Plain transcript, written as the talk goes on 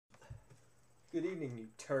Good evening, you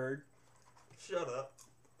turd. Shut up.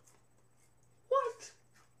 What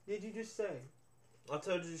did you just say? I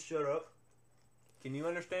told you to shut up. Can you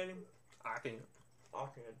understand him? I can't. I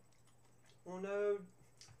can. Well, no.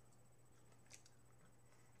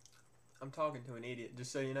 I'm talking to an idiot,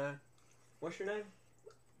 just so you know. What's your name?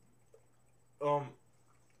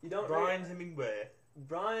 You don't. Brian Hemingway.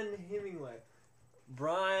 Brian Hemingway.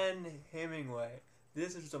 Brian Hemingway.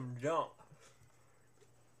 This is some junk.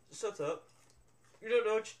 Shut up. You don't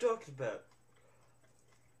know what you're talking about.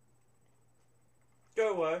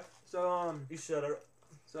 Go away. So, You shut up.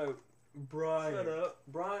 So, Brian. Shut up.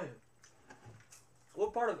 Brian.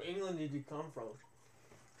 What part of England did you come from?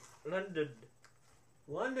 London.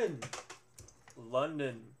 London.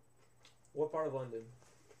 London. What part of London?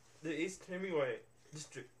 The East Hemingway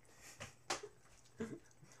district.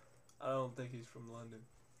 I don't think he's from London.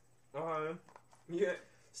 I am. Yeah.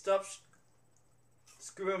 Stop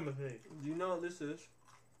screwing with me. Do you know what this is?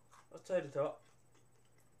 A tater tot.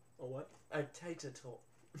 A what? A tater tot.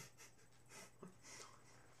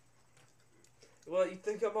 Well, you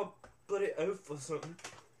think I'm a bloody oaf or something?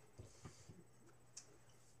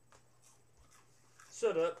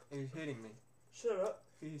 Shut up. He's hitting me. Shut up.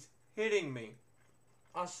 He's hitting me.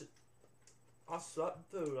 I slap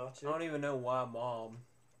the food at I you. don't even know why, Mom.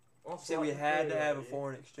 I'll See, slap we the had food to have at a you.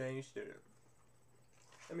 foreign exchange student.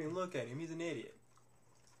 I mean, look at him. He's an idiot.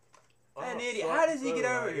 I'll An idiot. slap How does the he get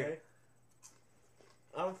food over at here?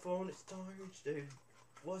 you. I'm foreign exchange, dude.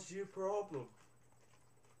 What's your problem?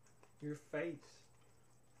 Your face.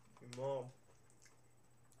 Your mom.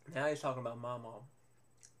 Now he's talking about my mom.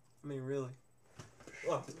 I mean, really.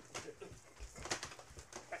 What?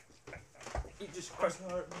 You just I crushed.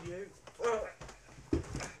 can't with you.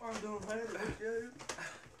 I don't have it with you.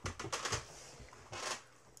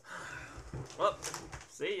 Well,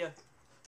 see ya.